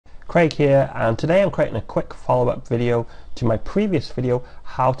Craig here, and today I'm creating a quick follow-up video to my previous video,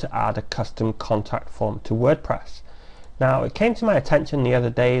 how to add a custom contact form to WordPress. Now, it came to my attention the other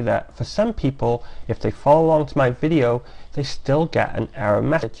day that for some people, if they follow along to my video, they still get an error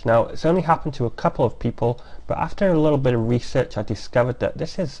message. Now, it's only happened to a couple of people, but after a little bit of research, I discovered that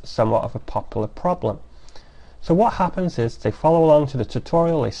this is somewhat of a popular problem. So what happens is they follow along to the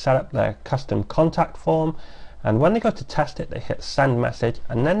tutorial, they set up their custom contact form, and when they go to test it, they hit send message,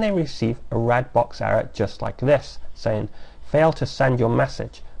 and then they receive a red box error just like this, saying, fail to send your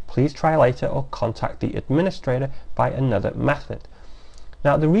message. Please try later or contact the administrator by another method.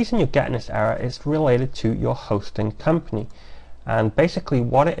 Now, the reason you're getting this error is related to your hosting company. And basically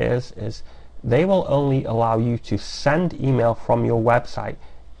what it is they will only allow you to send email from your website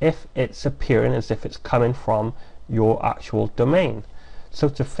if it's appearing as if it's coming from your actual domain. So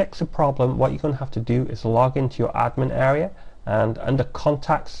to fix the problem, what you're going to have to do is log into your admin area, and under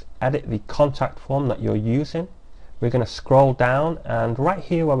contacts, edit the contact form that you're using. We're going to scroll down, and right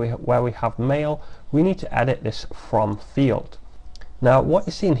here where we have mail, we need to edit this from field. Now what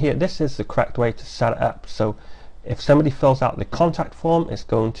you're seeing here, this is the correct way to set it up. So if somebody fills out the contact form, it's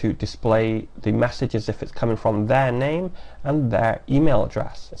going to display the message as if it's coming from their name and their email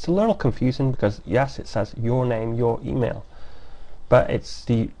address. It's a little confusing because yes, it says your name, your email, but it's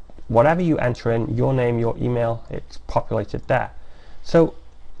the whatever you enter in, your name, your email, it's populated there. So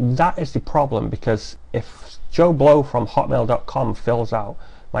that is the problem, because if Joe Blow from hotmail.com fills out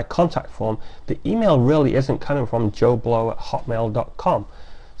my contact form, the email really isn't coming from joeblow@hotmail.com.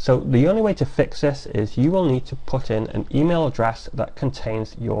 So the only way to fix this is you will need to put in an email address that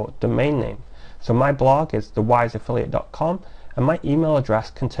contains your domain name. So my blog is thewiseaffiliate.com, and my email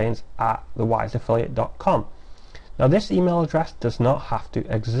address contains @thewiseaffiliate.com. Now this email address does not have to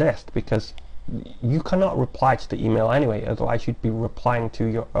exist, because you cannot reply to the email anyway, otherwise you'd be replying to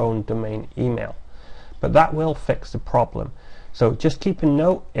your own domain email. But that will fix the problem. So just keep a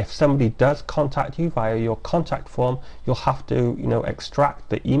note, if somebody does contact you via your contact form, you'll have to extract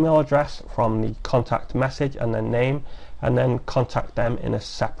the email address from the contact message and their name, and then contact them in a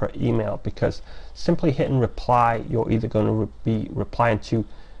separate email, because simply hitting reply, you're either going to be replying to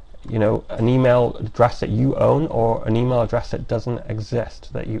an email address that you own, or an email address that doesn't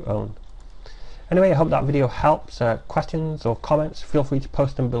exist that you own. Anyway, I hope that video helps. Questions or comments, feel free to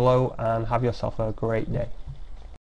post them below, and have yourself a great day.